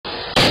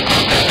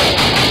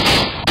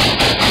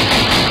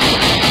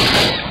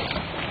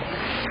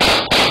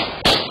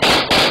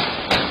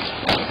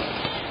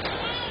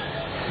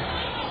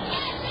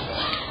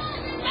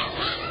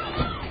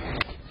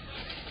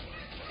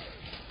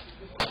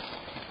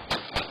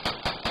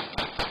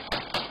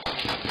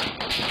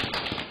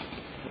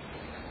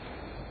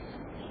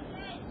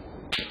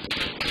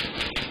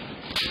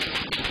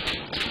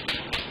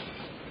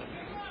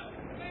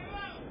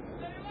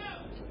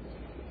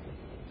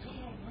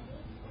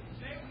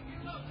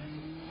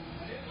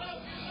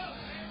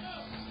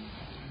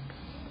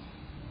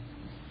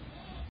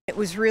It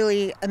was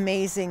really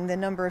amazing the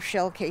number of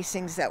shell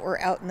casings that were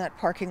out in that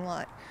parking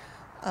lot.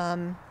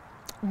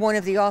 One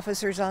of the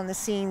officers on the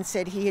scene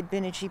said he had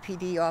been a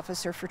GPD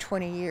officer for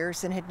 20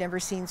 years and had never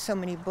seen so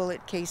many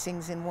bullet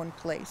casings in one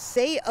place.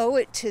 They owe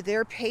it to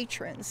their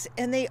patrons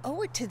and they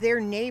owe it to their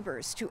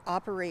neighbors to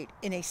operate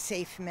in a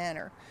safe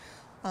manner.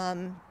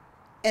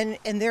 And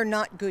they're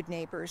not good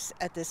neighbors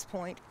at this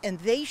point, and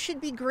they should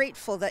be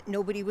grateful that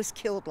nobody was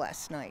killed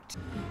last night.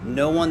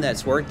 No one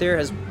that's worked there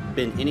has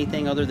been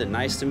anything other than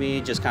nice to me,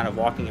 just kind of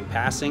walking and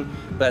passing.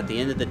 But at the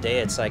end of the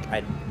day, it's like,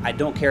 I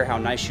don't care how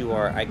nice you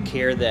are. I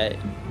care that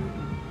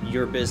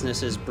your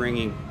business is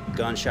bringing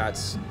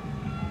gunshots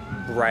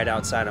right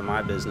outside of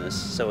my business.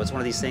 So it's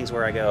one of these things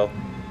where I go,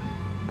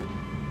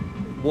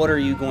 what are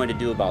you going to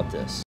do about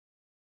this?